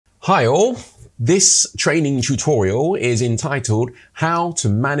Hi all, this training tutorial is entitled How to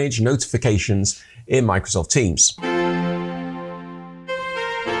Manage Notifications in Microsoft Teams.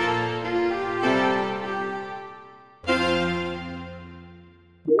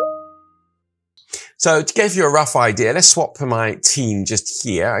 So to give you a rough idea, let's swap to my team just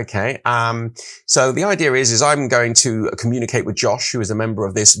here, okay? So the idea is I'm going to communicate with Josh, who is a member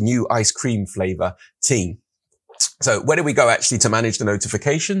of this new ice cream flavor team. So where do we go actually to manage the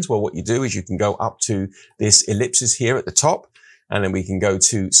notifications? Well, what you do is you can go up to this ellipsis here at the top, and then we can go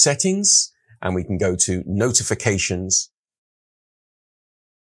to settings and we can go to notifications.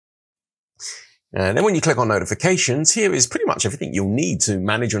 And then when you click on notifications, here is pretty much everything you'll need to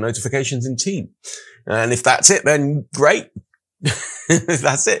manage your notifications in Team. And if that's it, then great. If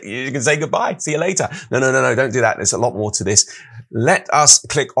that's it, you can say goodbye. See you later. No, don't do that. There's a lot more to this. Let us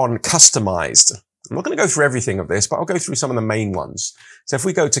click on customized. I'm not going to go through everything of this, but I'll go through some of the main ones. So if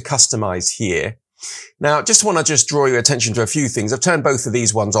we go to customize here, now just want to draw your attention to a few things. I've turned both of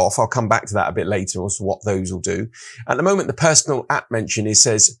these ones off. I'll come back to that a bit later as to what those will do. At the moment, the personal at mention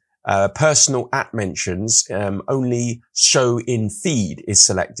says personal at mentions only show in feed is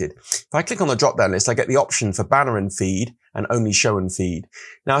selected. If I click on the drop down list, I get the option for banner and feed and only show and feed.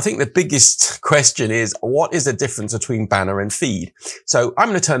 Now, I think the biggest question is, what is the difference between banner and feed? So I'm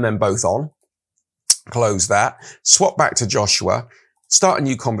going to turn them both on. Close that, swap back to Joshua, start a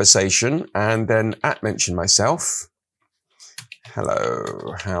new conversation, and then at mention myself.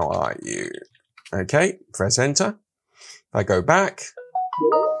 Hello, how are you? Okay, press enter. If I go back,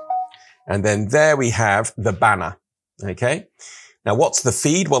 and then there we have the banner. Okay, now what's the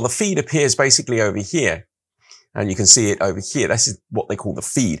feed? Well, the feed appears basically over here, and you can see it over here. This is what they call the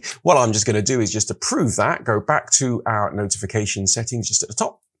feed. What I'm just going to do is just to prove that, go back to our notification settings just at the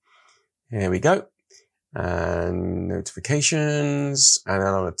top. Here we go. And notifications, and then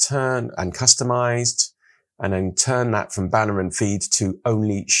I'm going to turn and customized, and then turn that from banner and feed to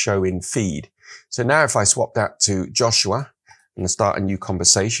only show in feed. So now if I swap that to Joshua, I'm going to start a new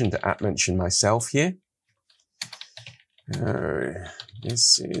conversation to at mention myself here.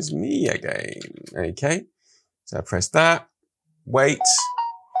 This is me again. Okay. So I press that, wait.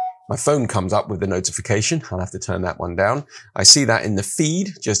 My phone comes up with the notification. I'll have to turn that one down. I see that in the feed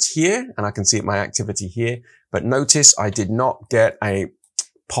just here, and I can see my activity here. But notice I did not get a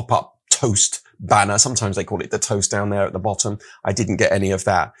pop-up toast banner. Sometimes they call it the toast down there at the bottom. I didn't get any of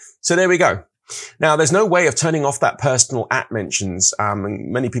that. So there we go. Now, there's no way of turning off that personal at mentions.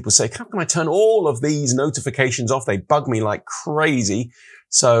 And many people say, how can I turn all of these notifications off? They bug me like crazy.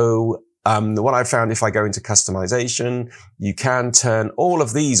 So what I found, if I go into customization, you can turn all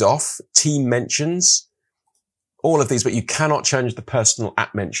of these off, team mentions, all of these, but you cannot change the personal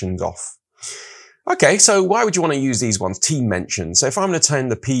at mentions off. Okay, so why would you want to use these ones? Team mentions. So if I'm going to turn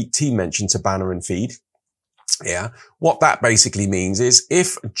the team mention to banner and feed, yeah, what that basically means is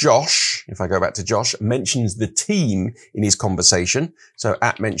if Josh, if I go back to Josh, mentions the team in his conversation, so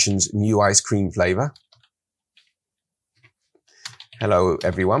at mentions new ice cream flavor. Hello,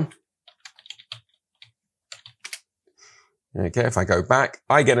 everyone. Okay, if I go back,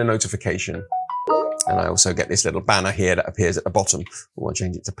 I get a notification. And I also get this little banner here that appears at the bottom. I'll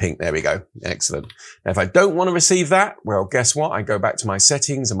change it to pink. There we go. Excellent. Now, if I don't want to receive that, well, guess what? I go back to my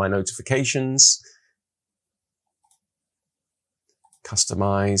settings and my notifications.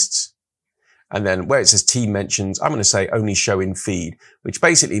 Customized. And then where it says team mentions, I'm going to say only show in feed, which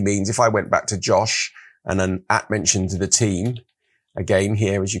basically means if I went back to Josh and then at mention to the team, again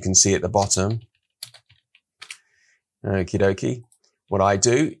here, as you can see at the bottom, okie dokie. What I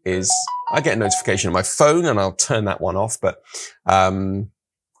do is I get a notification on my phone and I'll turn that one off, but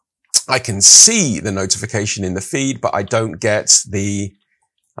I can see the notification in the feed, but I don't get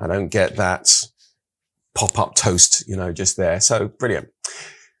that pop-up toast, just there. So brilliant.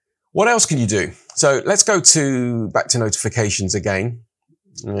 What else can you do? So let's go back to notifications again.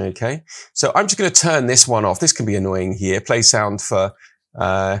 Okay. So I'm just going to turn this one off. This can be annoying here. Play sound for,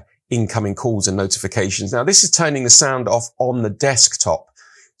 incoming calls and notifications. Now, this is turning the sound off on the desktop.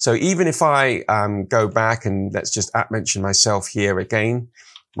 So even if I go back and let's just at mention myself here again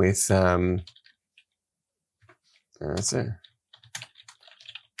with that's it.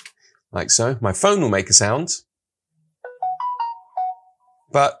 Like so. My phone will make a sound,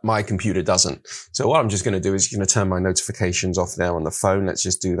 but my computer doesn't. So what I'm just going to do is going to turn my notifications off now on the phone. Let's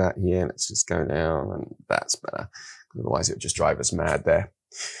just do that here. Let's just go down, and that's better. Otherwise, it would just drive us mad there.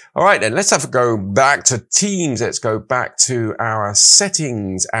 All right, then let's go back to Teams. Let's go back to our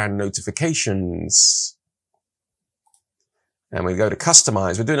settings and notifications. And we go to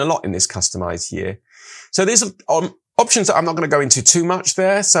customize. We're doing a lot in this customize here. So there's Options that I'm not going to go into too much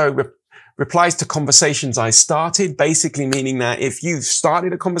there. So replies to conversations I started, basically meaning that if you've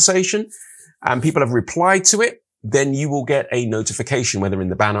started a conversation and people have replied to it, then you will get a notification, whether in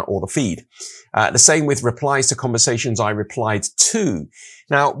the banner or the feed. The same with replies to conversations I replied to.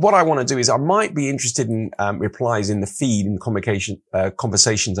 Now, what I want to do is I might be interested in replies in the feed and conversations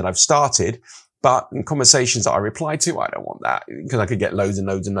that I've started, but in conversations that I replied to, I don't want that because I could get loads and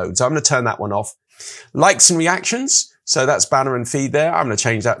loads and loads. So I'm going to turn that one off. Likes and reactions. So that's banner and feed there. I'm going to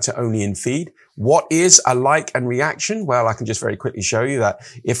change that to only in feed. What is a like and reaction? Well, I can just very quickly show you that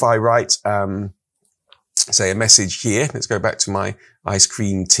if I write, say a message here, let's go back to my ice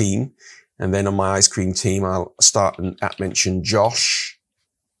cream team. And then on my ice cream team, I'll start an @mention Josh.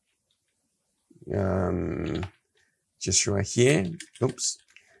 Just right here. Oops.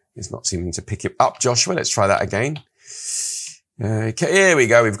 It's not seeming to pick it up, Joshua. Let's try that again. Okay, here we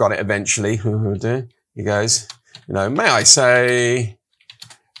go. We've got it eventually. Here goes. May I say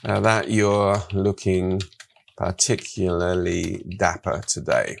that you're looking particularly dapper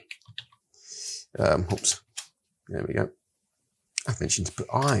today. Oops. There we go. I've mentioned to put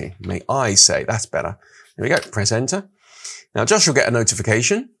I. May I say. That's better. There we go. Press enter. Now, Josh will get a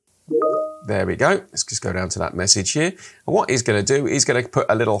notification. There we go. Let's just go down to that message here. And what he's going to do, he's going to put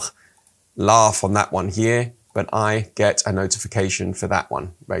a little laugh on that one here, but I get a notification for that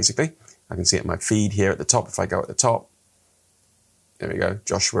one, basically. I can see it in my feed here at the top. If I go at the top, there we go.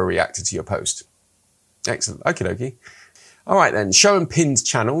 Joshua reacted to your post. Excellent. Okie dokie. All right then, show and pinned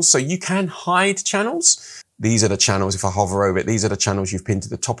channels. So you can hide channels. These are the channels, if I hover over it, these are the channels you've pinned to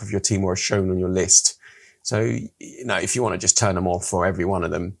the top of your team or are shown on your list. So, if you want to just turn them off for every one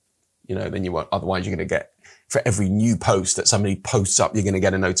of them, then you won't. Otherwise, you're going to get, for every new post that somebody posts up, you're going to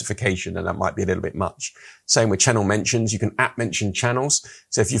get a notification, and that might be a little bit much. Same with channel mentions. You can @mention channels.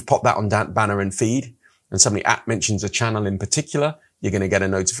 So if you've popped that on banner and feed, and somebody @mentions a channel in particular, you're going to get a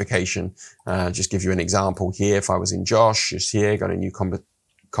notification. Just give you an example here. If I was in Josh, just here, got a new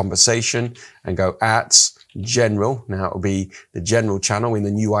conversation, and go @general. Now it'll be the general channel in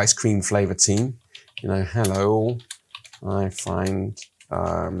the new ice cream flavor team. Hello,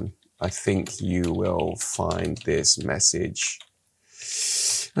 I think you will find this message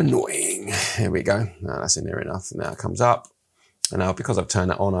annoying. Here we go. Now that's in there enough. Now it comes up. And now because I've turned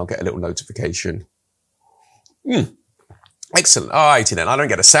that on, I'll get a little notification. Excellent. All righty then. I don't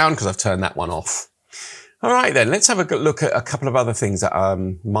get a sound because I've turned that one off. All right then. Let's have a good look at a couple of other things that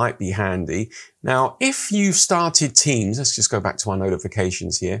might be handy. Now, if you've started teams, let's just go back to our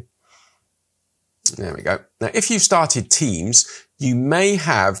notifications here. There we go. Now, if you've started teams, you may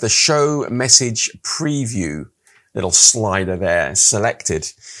have the show message preview little slider there selected.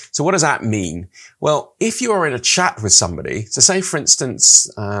 So what does that mean? Well, if you are in a chat with somebody, so say for instance,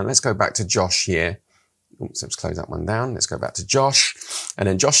 let's go back to Josh here. Oops, let's close that one down. Let's go back to Josh. And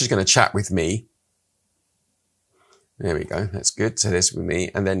then Josh is going to chat with me. There we go. That's good. So this with me.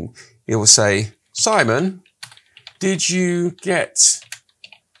 And then he will say, Simon, did you get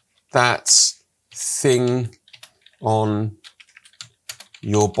that thing on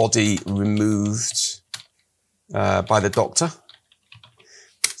your body removed by the doctor?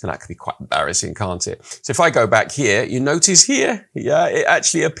 So that could be quite embarrassing, can't it? So if I go back here, you notice here, yeah, it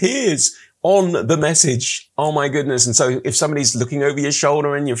actually appears on the message. Oh my goodness. And so if somebody's looking over your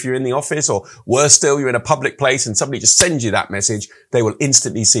shoulder and if you're in the office, or worse still, you're in a public place and somebody just sends you that message, they will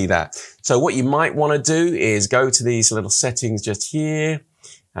instantly see that. So what you might want to do is go to these little settings just here,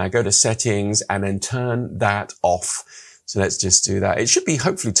 go to settings and then turn that off. So let's just do that. It should be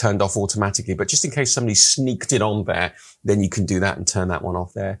hopefully turned off automatically, but just in case somebody sneaked it on there, then you can do that and turn that one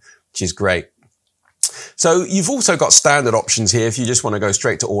off there, which is great. So you've also got standard options here. If you just want to go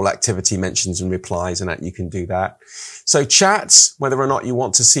straight to all activity mentions and replies and that, you can do that. So chats, whether or not you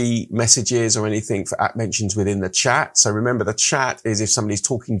want to see messages or anything for @mentions within the chat. So remember, the chat is if somebody's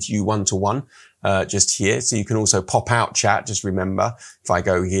talking to you one-to-one, just here. So you can also pop out chat. Just remember, if I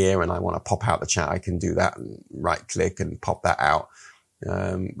go here and I want to pop out the chat, I can do that and right click and pop that out.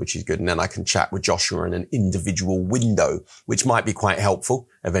 Which is good. And then I can chat with Joshua in an individual window, which might be quite helpful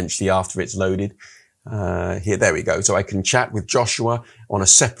eventually after it's loaded. Here, there we go. So I can chat with Joshua on a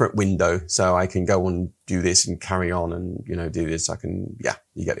separate window. So I can go and do this and carry on and, do this. I can, yeah,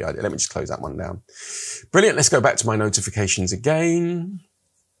 you get the idea. Let me just close that one down. Brilliant. Let's go back to my notifications again.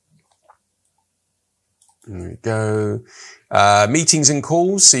 There we go. Meetings and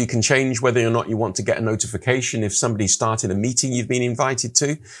calls, so you can change whether or not you want to get a notification if somebody's started a meeting you've been invited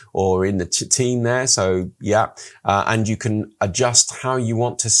to, or in the team there. So yeah, and you can adjust how you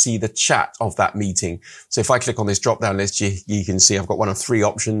want to see the chat of that meeting. So if I click on this drop down list, you can see I've got one of 3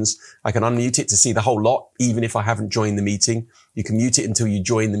 options. I can unmute it to see the whole lot, even if I haven't joined the meeting. You can mute it until you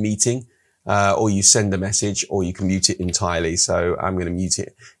join the meeting. Or you send a message, or you can mute it entirely. So I'm going to mute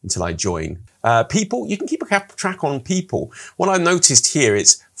it until I join. People, you can keep a track on people. What I noticed here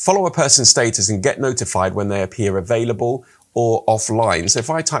is follow a person's status and get notified when they appear available or offline. So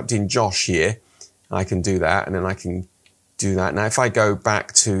if I typed in Josh here, I can do that, and then I can do that. Now if I go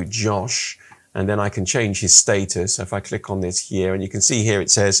back to Josh, and then I can change his status. So if I click on this here, and you can see here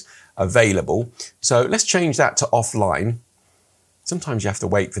it says available. So let's change that to offline. Sometimes you have to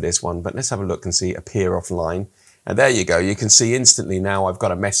wait for this one, but let's have a look and see appear offline. And there you go. You can see instantly now I've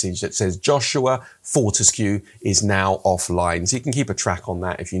got a message that says Joshua Fortescue is now offline. So you can keep a track on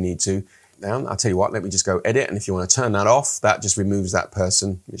that if you need to. Now, I'll tell you what, let me just go edit. And if you want to turn that off, that just removes that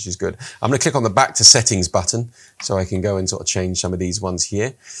person, which is good. I'm going to click on the back to settings button so I can go and sort of change some of these ones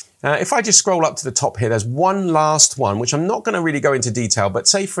here. If I just scroll up to the top here, there's one last one, which I'm not going to really go into detail, but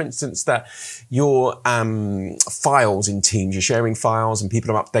say, for instance, that your files in Teams, you're sharing files and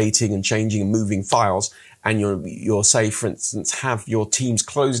people are updating and changing and moving files, and you're say, for instance, have your Teams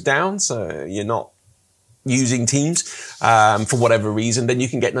closed down, so you're not using Teams for whatever reason, then you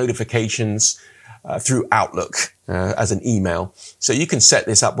can get notifications through Outlook as an email. So you can set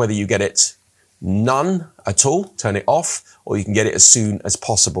this up whether you get it none at all, turn it off, or you can get it as soon as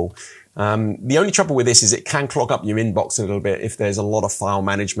possible. The only trouble with this is it can clog up your inbox a little bit if there's a lot of file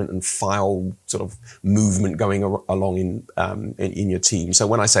management and file sort of movement going along in your team. So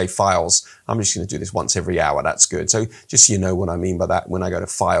when I say files, I'm just going to do this once every hour. That's good. So just so you know what I mean by that, when I go to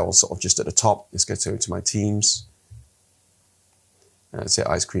files, sort of just at the top, let's go to my Teams. That's it,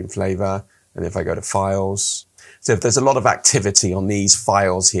 ice cream flavor. And if I go to files, so if there's a lot of activity on these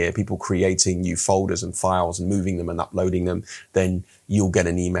files here, people creating new folders and files and moving them and uploading them, then you'll get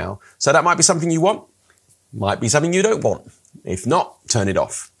an email. So that might be something you want, might be something you don't want. If not, turn it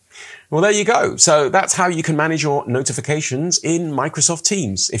off. Well, there you go. So that's how you can manage your notifications in Microsoft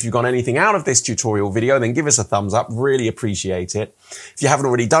Teams. If you've got anything out of this tutorial video, then give us a thumbs up. Really appreciate it. If you haven't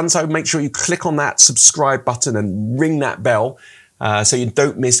already done so, make sure you click on that subscribe button and ring that bell so you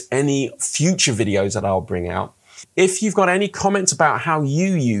don't miss any future videos that I'll bring out. If you've got any comments about how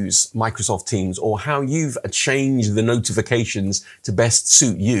you use Microsoft Teams or how you've changed the notifications to best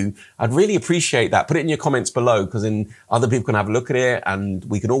suit you, I'd really appreciate that. Put it in your comments below, because then other people can have a look at it and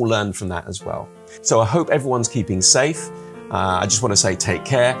we can all learn from that as well. So I hope everyone's keeping safe. I just want to say take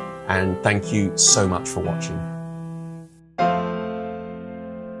care and thank you so much for watching.